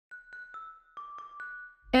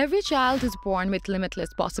Every child is born with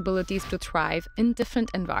limitless possibilities to thrive in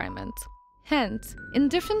different environments. Hence, in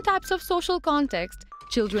different types of social context,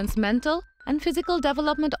 children's mental and physical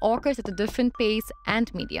development occurs at a different pace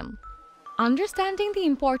and medium. Understanding the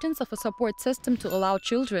importance of a support system to allow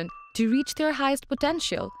children to reach their highest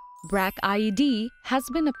potential, BRACied has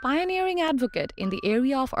been a pioneering advocate in the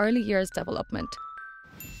area of early years development.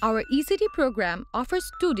 Our ECD program offers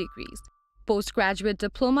 2 degrees: postgraduate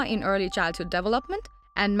diploma in early childhood development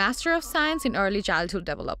and Master of Science in Early Childhood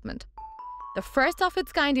Development. The first of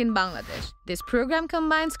its kind in Bangladesh, this program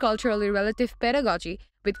combines culturally relative pedagogy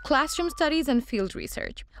with classroom studies and field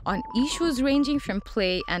research on issues ranging from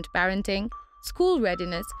play and parenting, school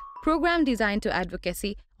readiness, program designed to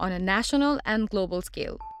advocacy on a national and global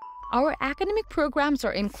scale. Our academic programs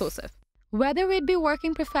are inclusive. Whether it be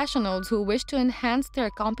working professionals who wish to enhance their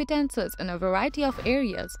competences in a variety of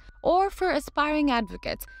areas, or for aspiring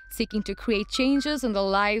advocates seeking to create changes in the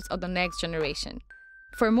lives of the next generation.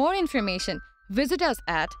 For more information, visit us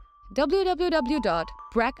at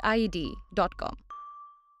www.bracied.com.